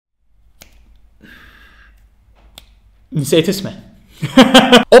نسيت اسمه.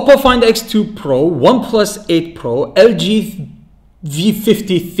 Oppo Find X2 Pro, OnePlus 8 Pro, LG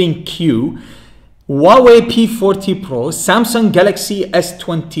V50 ThinQ, Huawei P40 Pro, Samsung Galaxy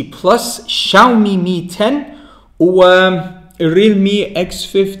S20 Plus, Xiaomi Mi 10 والريلمي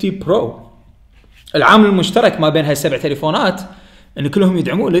X50 Pro. العامل المشترك ما بين هالسبع تليفونات ان كلهم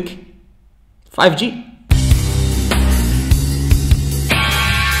يدعمون لك 5G.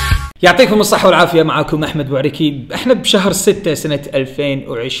 يعطيكم الصحة والعافية، معاكم أحمد بوعركي. احنا بشهر 6 سنة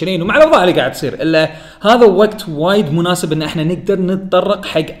 2020 ومع الأوضاع اللي قاعد تصير إلا هذا وقت وايد مناسب ان احنا نقدر نتطرق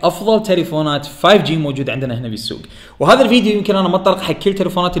حق أفضل تليفونات 5G موجودة عندنا هنا بالسوق. وهذا الفيديو يمكن أنا ما اتطرق حق كل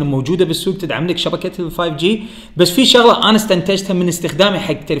التليفونات اللي موجودة بالسوق تدعم لك شبكة ال 5G، بس في شغلة أنا استنتجتها من استخدامي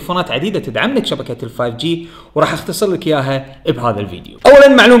حق تليفونات عديدة تدعم لك شبكة ال 5G وراح أختصر لك إياها بهذا الفيديو. أولا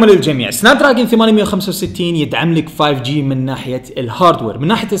معلومة للجميع، سناب دراجون 865 يدعم لك 5G من ناحية الهاردوير، من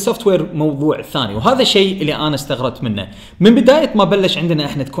ناحية السوفت وير موضوع ثاني، وهذا الشيء اللي انا استغربت منه من بدايه ما بلش عندنا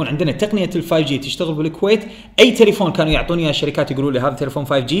احنا تكون عندنا تقنيه ال 5G تشتغل بالكويت. اي تليفون كانوا يعطوني اياه الشركات يقولوا لي هذا تليفون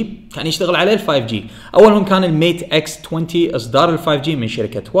 5G كان يشتغل عليه ال 5G. اولهم كان الميت اكس 20 اصدار ال 5G من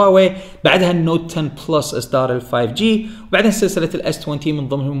شركه هواوي، بعدها النوت 10 بلس اصدار ال 5G، وبعدين سلسله الاس 20 من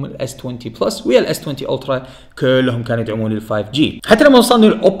ضمنهم الاس 20 بلس ويا الاس 20 الترا كلهم كانوا يدعمون ال 5G. حتى لما وصلني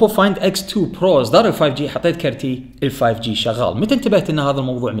الاوبو فايند اكس 2 برو اصدار ال 5G حطيت كرتي ال 5G شغال. متى انتبهت ان هذا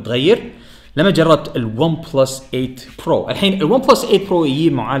الموضوع متغير؟ لما جربت الون بلس 8 برو. الحين الون بلس 8 برو يجي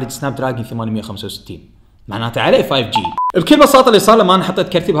معالج سناب دراجون 865 معناته عليه 5G. بكل بساطه اللي صار لما انا حطيت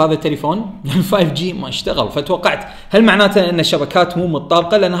كرتي بهذا التليفون ال 5G ما اشتغل، فتوقعت هل معناته ان الشبكات مو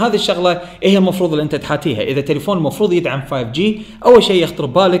متطابقه؟ لان هذه الشغله هي المفروض اللي انت تحاتيها. اذا تليفون المفروض يدعم 5G اول شيء يخطر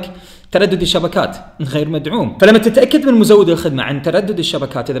ببالك تردد الشبكات غير مدعوم، فلما تتاكد من مزود الخدمه عن تردد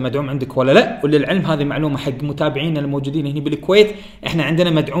الشبكات اذا مدعوم عندك ولا لا. وللعلم هذه معلومه حق متابعينا الموجودين هنا بالكويت، احنا عندنا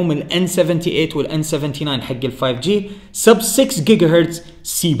مدعوم الان 78 والان 79 حق ال 5G سب 6 جيجا هرتز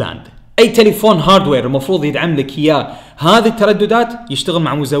سي باند. اي تليفون هاردوير المفروض يدعم لك اياه هذه الترددات يشتغل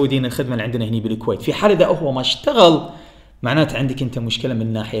مع مزودين الخدمه اللي عندنا هنا بالكويت. في حال اذا هو ما اشتغل معناته عندك انت مشكله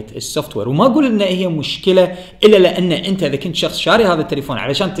من ناحيه السوفت وير، وما اقول ان هي مشكله الا لان انت اذا كنت شخص شاري هذا التليفون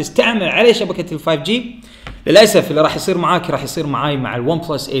علشان تستعمل عليه شبكه ال 5G، للاسف اللي راح يصير معاك راح يصير معاي مع الون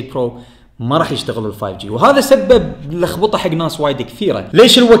بلس 8 برو، ما راح يشتغل ال 5G. وهذا سبب لخبطه حق ناس وايد كثيره.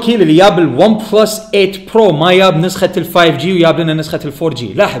 ليش الوكيل اللي جاب الون بلس 8 برو ما جاب نسخه ال 5G وجاب لنا نسخه ال 4G؟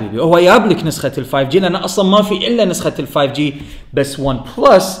 لا حبيبي، هو جاب لك نسخه ال 5G لان اصلا ما في الا نسخه ال 5G، بس ون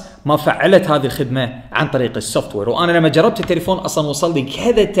بلس ما فعلت هذه الخدمه عن طريق السوفت وير. وانا لما جربت التليفون اصلا وصل لي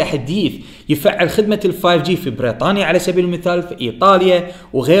كذا تحديث يفعل خدمه ال 5G في بريطانيا على سبيل المثال، في ايطاليا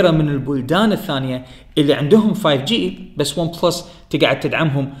وغيرها من البلدان الثانيه اللي عندهم 5G، بس ون بلس تقعد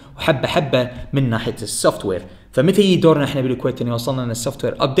تدعمهم وحبه حبه من ناحيه السوفت وير. فمتى يجي دورنا احنا بالكويت ان يوصلنا لنا السوفت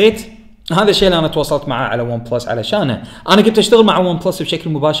وير ابديت؟ هذا الشيء اللي انا تواصلت معاه على ون بلس علشانه. انا كنت اشتغل مع ون بلس بشكل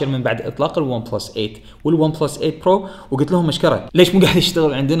مباشر من بعد اطلاق الون بلس 8 والون بلس 8 برو، وقلت لهم مشكره ليش مو قاعد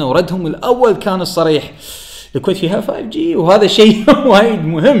يشتغل عندنا؟ وردهم الاول كان الصريح الكويت فيها 5G، وهذا شيء وايد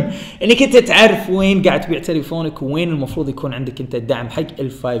مهم انك انت تعرف وين قاعد تبيع تليفونك وين المفروض يكون عندك انت الدعم حق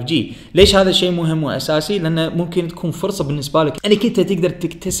ال 5G. ليش هذا الشيء مهم واساسي؟ لانه ممكن تكون فرصه بالنسبه لك انك انت تقدر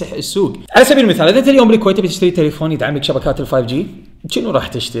تكتسح السوق. على سبيل المثال اذا انت اليوم بالكويت بتشتري تليفون يدعم لك شبكات ال 5G، شنو راح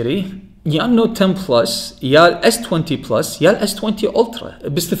تشتري؟ يا النوت 10 بلس يا الاس 20 بلس يا الاس 20 الترا،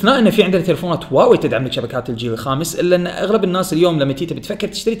 باستثناء انه في عندنا تليفونات هواوي تدعم لك شبكات الجيل الخامس، الا ان اغلب الناس اليوم لما تيجي بتفكر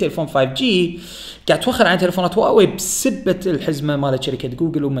تشتري تليفون 5G قاعد توخر عن تليفونات هواوي بسبه الحزمه مالت شركه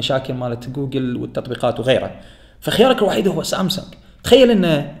جوجل ومشاكل مالت جوجل والتطبيقات وغيرها. فخيارك الوحيد هو سامسونج. تخيل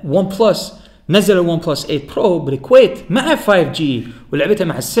ان ون بلس نزل الون بلس 8 برو بالكويت مع 5G ولعبته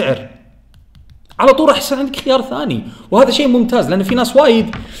مع السعر، على طول راح يصير عندك خيار ثاني. وهذا شيء ممتاز لان في ناس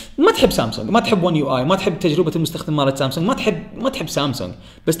وايد ما تحب سامسونج، ما تحب ون يو اي، ما تحب تجربه المستخدم مالت سامسونج، ما تحب سامسونج،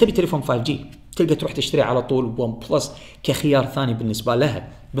 بس تبي تليفون 5G تلقى تروح تشتري على طول ون بلس كخيار ثاني بالنسبه لها.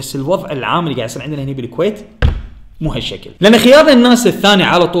 بس الوضع العام اللي قاعد يصير عندنا هنا بالكويت مو هالشكل، لان خيار الناس الثاني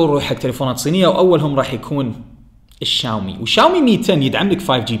على طول روح حق تليفونات صينيه، واولهم راح يكون الشاومي. والشاومي 200 يدعم لك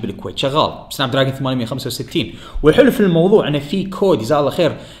 5G بالكويت شغال سناب دراجون 865. والحلو في الموضوع انه في كود جزاه الله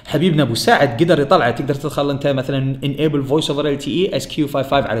خير حبيبنا ابو سعد قدر يطلعه. تقدر تدخل انت مثلا enable voice over LTE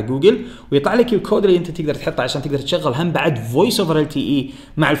SQ55 على جوجل ويطلع لك الكود اللي انت تقدر تحطه عشان تقدر تشغل هم بعد voice over LTE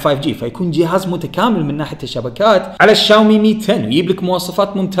مع ال 5G، فيكون جهاز متكامل من ناحيه الشبكات على الشاومي 200 ويجيب لك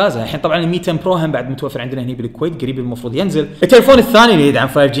مواصفات ممتازه. الحين طبعا ال 200 برو هم بعد متوفر عندنا هنا بالكويت، قريب المفروض ينزل. التليفون الثاني اللي يدعم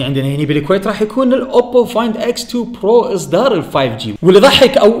 5G عندنا هنا بالكويت راح يكون الاوبو فايند X2 برو اصدار ال 5G. واللي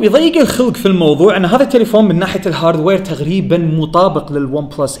يضحك او يضيق الخلق في الموضوع ان هذا التليفون من ناحيه الهاردوير تقريبا مطابق للون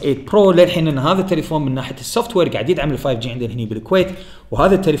بلس 8 برو، للحين ان هذا التليفون من ناحيه السوفت وير قاعد يدعم ال 5G عندنا هنا بالكويت،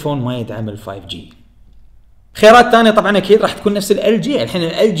 وهذا التليفون ما يدعم ال 5G. خيارات ثانيه طبعا اكيد راح تكون نفس ال جي. الحين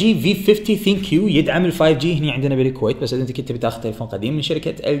ال جي في 50 ثينك يو يدعم ال 5 جي هنا عندنا بالكويت، بس اذا انت كنت بتاخذ تليفون قديم من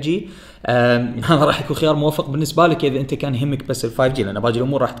شركه ال جي هذا راح يكون خيار موفق بالنسبه لك اذا انت كان يهمك بس ال 5 جي، لان باقي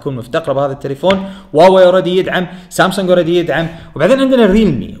الامور راح تكون مفتقره بهذا التليفون. هواوي اوريدي يدعم، سامسونج اوريدي يدعم، وبعدين عندنا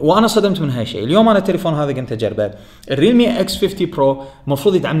الريلمي، وانا صدمت من هالشيء. اليوم انا التليفون هذا قمت اجربه، الريلمي اكس 50 برو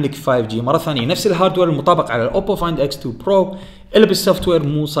المفروض يدعم لك 5 جي مره ثانيه، نفس الهاردوير المطابق على الاوبو فايند اكس 2 برو، الا بالسوفت وير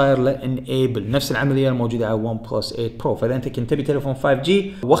مو صاير له انيبل، نفس العمليه الموجوده على ون بلس 8 برو. فاذا انت كنت تبي تليفون 5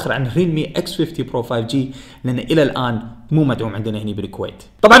 جي وخر عن ريلمي اكس 50 برو 5 جي، لان الى الان مو مدعوم عندنا هنا بالكويت.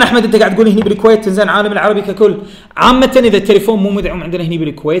 طبعا احمد انت قاعد تقول هنا بالكويت، زين العالم العربي ككل. عامه اذا التليفون مو مدعوم عندنا هنا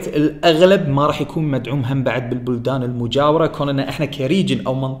بالكويت، الاغلب ما راح يكون مدعوم هم بعد بالبلدان المجاوره، كوننا احنا كريجن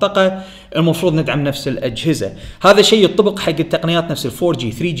او منطقه المفروض ندعم نفس الاجهزه. هذا شيء يطبق حق التقنيات نفس ال 4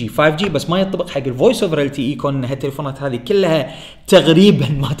 جي 3 جي 5 جي، بس ما يطبق حق الفويس اوفر ال تي اي، كون هالتليفونات هذه كلها تقريبا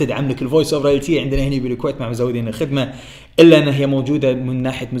ما تدعم لك الفويس اوفر ال تي عندنا هنا بالكويت مع مزودين الخدمه، الا انها هي موجوده من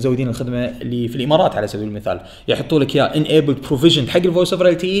ناحيه مزودين الخدمه اللي في الامارات على سبيل المثال، يحطوا لك اياه انيبل بروفيجن حق الفويس اوفر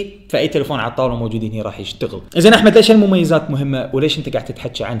ال تي اي، فاي تليفون على الطاوله موجودين هنا راح يشتغل. زين احمد ليش المميزات مهمه وليش انت قاعد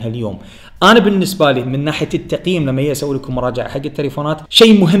تتحكي عنها اليوم؟ انا بالنسبه لي من ناحيه التقييم لما اجي اسوي لكم مراجعه حق التليفونات،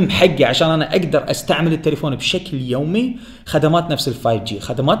 شيء مهم حقي عشان انا اقدر استعمل التليفون بشكل يومي، خدمات نفس ال 5 جي،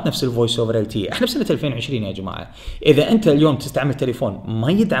 خدمات نفس الفويس اوفر ال تي. احنا بسنه 2020 يا جماعه، اذا انت اليوم تستعمل تليفون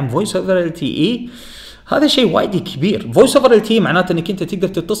ما يدعم فويس اوفر ال تي اي، هذا شيء وايد كبير. فويس اوفر ال تي معناته انك انت تقدر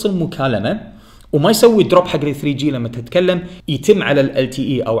تتصل مكالمه وما يسوي دروب حق ال 3 جي لما تتكلم، يتم على ال تي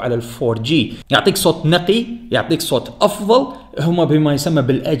اي او على ال 4 جي، يعطيك صوت نقي، يعطيك صوت افضل، هم بما يسمى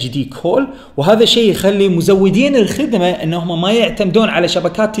بالاتش دي كول. وهذا شيء يخلي مزودين الخدمه انهم ما يعتمدون على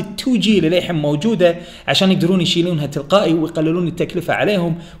شبكات ال 2 جي اللي للحين موجوده عشان يقدرون يشيلونها تلقائي ويقللون التكلفه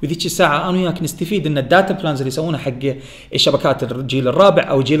عليهم. وذيك الساعه انا وياك نستفيد ان الداتا بلانز اللي يسوونها حق الشبكات الجيل الرابع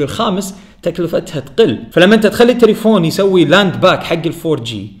او الجيل الخامس تكلفتها تقل. فلما انت تخلي التليفون يسوي لاند باك حق ال 4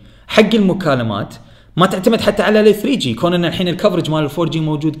 جي حق المكالمات، ما تعتمد حتى على ال 3 جي، كون ان الحين الكفرج مال ال 4 جي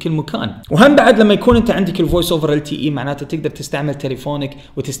موجود كل مكان. وهم بعد لما يكون انت عندك الفويس اوفر ال تي اي، معناته تقدر تستعمل تليفونك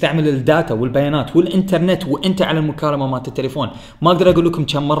وتستعمل الداتا والبيانات والانترنت وانت على المكالمه مالت التليفون. ما اقدر اقول لكم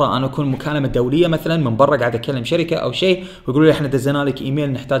كم مره انا اكون مكالمه دوليه مثلا من برا قاعد اكلم شركه او شيء ويقولوا لي احنا دزينا لك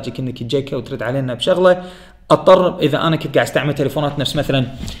ايميل نحتاجك انك تجيك وترد علينا بشغله، اضطر اذا انا كنت قاعد استعمل تليفونات نفس مثلا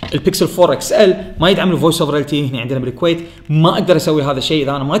البيكسل 4 اكس ال ما يدعم الفويس اوفر ال تي هنا عندنا بالكويت، ما اقدر اسوي هذا الشيء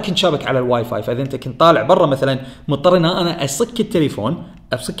اذا انا ما كنت شابك على الواي فاي. فاذا انت كنت طالع برا مثلا مضطر ان انا اسك التليفون،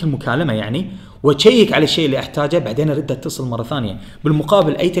 اسك المكالمه يعني، واشيك على الشيء اللي احتاجه بعدين ارد اتصل مره ثانيه.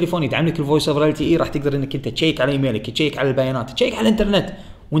 بالمقابل اي تليفون يدعم لك الفويس اوفر ال تي راح تقدر انك انت تشيك على ايميلك، تشيك على البيانات، تشيك على الانترنت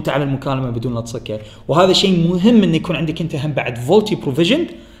وانت على المكالمه بدون لا تصكه. وهذا شيء مهم ان يكون عندك انت هم بعد فولتي بروفيجن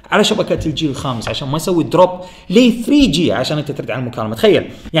على شبكات الجيل الخامس عشان ما يسوي دروب ل 3 جي عشان انت ترد على المكالمه. تخيل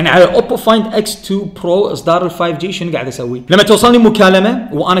يعني على اوبو فايند اكس 2 برو اصدار ال 5 جي شنو قاعد اسوي؟ لما توصلني مكالمه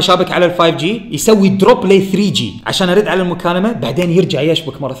وانا شابك على ال 5 جي يسوي دروب ل 3 جي عشان ارد على المكالمه، بعدين يرجع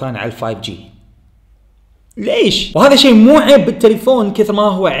يشبك مره ثانيه على ال 5 جي. ليش؟ وهذا شيء مو عيب بالتليفون كثر ما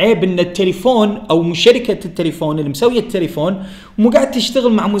هو عيب ان التليفون او شركه التليفون اللي مسويه التليفون مو قاعد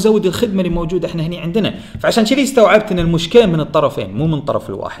تشتغل مع مزود الخدمه اللي موجود احنا هنا عندنا. فعشان كذي استوعبت ان المشكله من الطرفين مو من طرف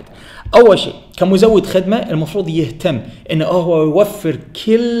الواحد. اول شيء كمزود خدمه المفروض يهتم انه هو يوفر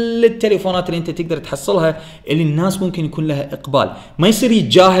كل التليفونات اللي انت تقدر تحصلها اللي الناس ممكن يكون لها اقبال، ما يصير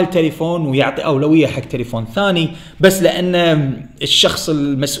يتجاهل تليفون ويعطي اولويه حق تليفون ثاني بس لان الشخص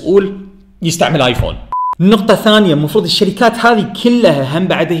المسؤول يستعمل ايفون. نقطة ثانية، المفروض الشركات هذه كلها هم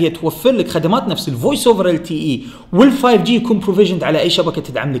بعد هي توفر لك خدمات نفس الفويس اوفر ال تي اي وال 5 جي يكون بروفيجند على اي شبكة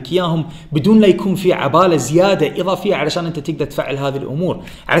تدعم لك اياهم بدون لا يكون في عبالة زيادة اضافية علشان انت تقدر تفعل هذه الامور.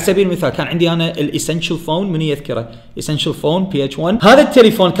 على سبيل المثال كان عندي انا الاسنشال فون، من يذكره اسنشال فون بي اتش 1، هذا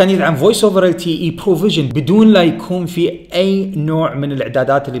التليفون كان يدعم فويس اوفر ال تي اي بروفيجن بدون لا يكون في اي نوع من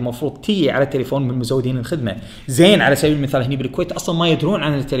الاعدادات اللي المفروض تيجي على التليفون من مزودين الخدمة. زين على سبيل المثال هنا بالكويت اصلا ما يدرون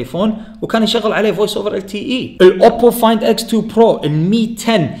عن التليفون وكان يشغل عليه فويس اوفر ال تي اي. الاوبو فايند اكس 2 برو، المي 10،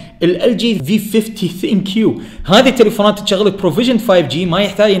 ال جي في 50 ثينك يو، هذه التليفونات تشغل بروفيجن 5 جي، ما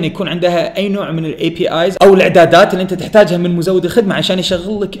يحتاج ان يكون عندها اي نوع من الاي بي ايز او الاعدادات اللي انت تحتاجها من مزود الخدمه عشان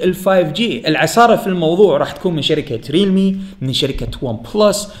يشغل لك ال 5 جي. العساره في الموضوع راح تكون من شركه ريلمي، من شركه ون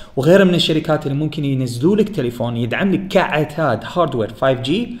بلس وغيرها من الشركات اللي ممكن ينزلوا لك تليفون يدعم لك كعتاد هاردوير 5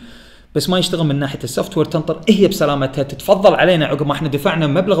 جي بس ما يشتغل من ناحيه السوفت وير، تنطر هي بسلامتها تتفضل علينا عقب ما احنا دفعنا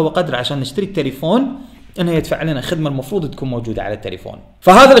مبلغ وقدر عشان نشتري التليفون انها يدفع لنا خدمه المفروض تكون موجوده على التليفون.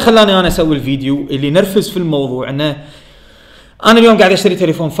 فهذا اللي خلاني انا اسوي الفيديو اللي نرفز في الموضوع، انه انا اليوم قاعد اشتري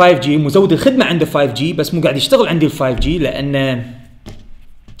تليفون 5 جي، مزود الخدمه عنده 5 جي بس مو قاعد يشتغل عندي ال 5 جي لان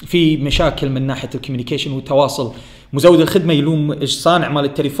في مشاكل من ناحيه الكوميونيكيشن والتواصل، مزود الخدمه يلوم الصانع مال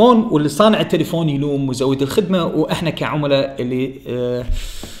التليفون، واللي صانع التليفون يلوم مزود الخدمه، واحنا كعملاء اللي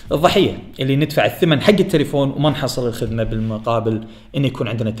الضحيه اللي ندفع الثمن حق التليفون وما نحصل الخدمه بالمقابل ان يكون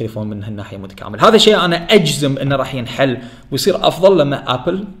عندنا التليفون من هالناحيه متكامل. هذا شيء انا اجزم انه راح ينحل ويصير افضل لما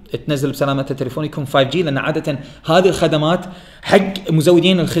ابل تنزل بسلامه التليفون يكون 5G، لان عاده هذه الخدمات حق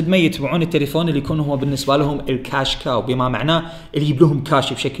مزودين الخدمه يتبعون التليفون اللي يكون هو بالنسبه لهم الكاش كاو، بما معناه اللي يجيب لهم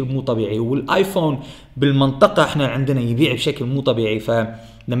كاش بشكل مو طبيعي. والايفون بالمنطقه احنا عندنا يبيع بشكل مو طبيعي،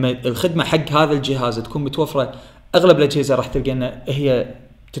 فلما الخدمه حق هذا الجهاز تكون متوفره اغلب الاجهزه راح تلقى ان هي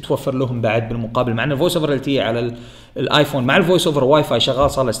تتوفر لهم بعد بالمقابل. مع ان الفويس اوفر ال تي على الايفون مع الفويس اوفر واي فاي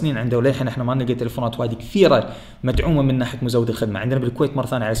شغال صار له سنين عنده، وللحين احنا ما نلقى تليفونات وايد كثيره مدعومه من ناحيه مزود الخدمه. عندنا بالكويت مره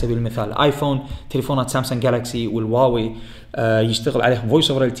ثانيه على سبيل المثال ايفون، تليفونات سامسونج جالكسي والهواوي يشتغل عليهم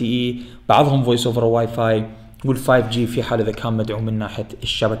فويس اوفر ال تي، بعضهم فويس اوفر واي فاي، وال5G في حال اذا كان مدعوم من ناحيه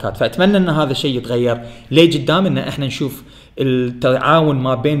الشبكات. فاتمنى ان هذا الشيء يتغير ليه قدام، ان احنا نشوف التعاون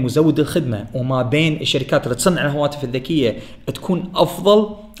ما بين مزود الخدمه وما بين الشركات اللي تصنع الهواتف الذكيه تكون افضل،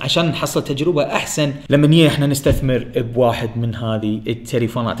 عشان نحصل تجربه احسن لما نيجي احنا نستثمر بواحد من هذه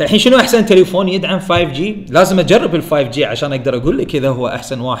التليفونات. الحين شنو احسن تليفون يدعم 5G؟ لازم اجرب ال5G عشان اقدر اقول لك اذا هو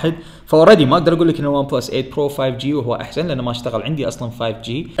احسن واحد. فاوريدي ما اقدر اقول لك ان الون بلس 8 برو 5G وهو احسن، لانه ما اشتغل عندي اصلا 5G.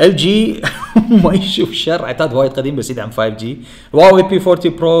 LG ما يشوف شر، عتاد وايد قديم بس يدعم 5G. هواوي بي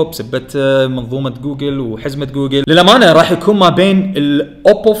 40 برو بسبه منظومه جوجل وحزمه جوجل. للامانه راح يكون ما بين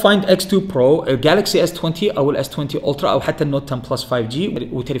الاوبو فايند اكس 2 برو، الجالكسي اس 20 او الاس 20 الترا، او حتى النوت 10 بلس 5G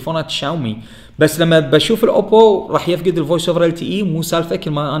وتليفونات شاومي. بس لما بشوف الاوبو راح يفقد الفويس اوفر ال تي، مو سالفه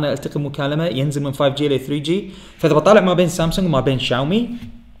كل ما انا التقي مكالمه ينزل من 5G ل 3G. فاذا بطالع ما بين سامسونج وما بين شاومي،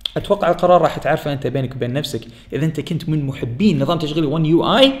 اتوقع القرار راح تعرفه انت بينك وبين نفسك. اذا انت كنت من محبين نظام تشغيل 1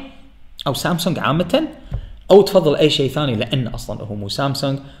 UI او سامسونج عامه، او تفضل اي شيء ثاني لان اصلا هو مو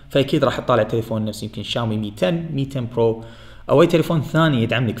سامسونج، فاكيد راح تطالع تليفون نفسه يمكن شاومي 110 برو او اي تليفون ثاني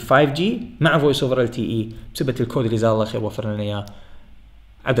يدعم لك 5G مع فويس اوفر ال تي بسبه الكود اللي جزاه الله خير وفر لنا اياه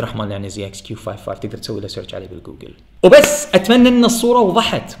عبد الرحمن العنزي اكس كيو 55، تقدر تسوي له سيرش عليه بالجوجل. وبس اتمنى ان الصوره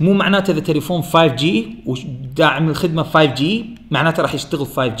وضحت. مو معناته اذا تليفون 5G وداعم الخدمه 5G معناته راح يشتغل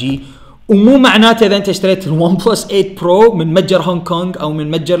 5G، ومو معناته اذا انت اشتريت الون بلس 8 برو من متجر هونغ كونغ او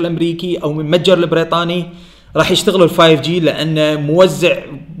من متجر الامريكي او من متجر البريطاني راح يشتغلوا ال 5G، لان موزع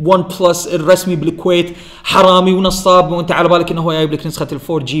ون بلس الرسمي بالكويت حرامي ونصاب، وانت على بالك انه هو جايب لك نسخه ال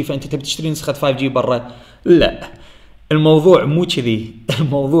 4G فانت تبي تشتري نسخه 5G برا. لا، الموضوع مو كذي.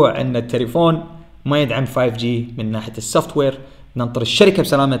 الموضوع ان التليفون ما يدعم 5G من ناحيه السوفت وير، ننطر الشركه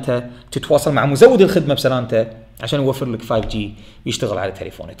بسلامتها تتواصل مع مزود الخدمه بسلامته عشان يوفر لك 5G ويشتغل على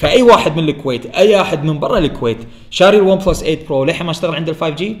تليفونك. فاي واحد من الكويت، اي احد من برا الكويت شاري الون بلس 8 برو للحين ما اشتغل عنده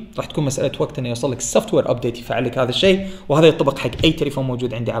 5G، راح تكون مساله وقت انه يوصل لك السوفت وير ابديت يفعل لك هذا الشيء. وهذا يطبق حق اي تليفون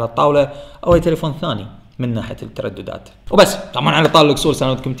موجود عندي على الطاوله او اي تليفون ثاني من ناحيه الترددات. وبس طبعا على طال الاصول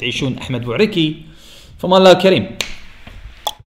سنواتكم تعيشون. احمد بوعركي، فما الله كريم.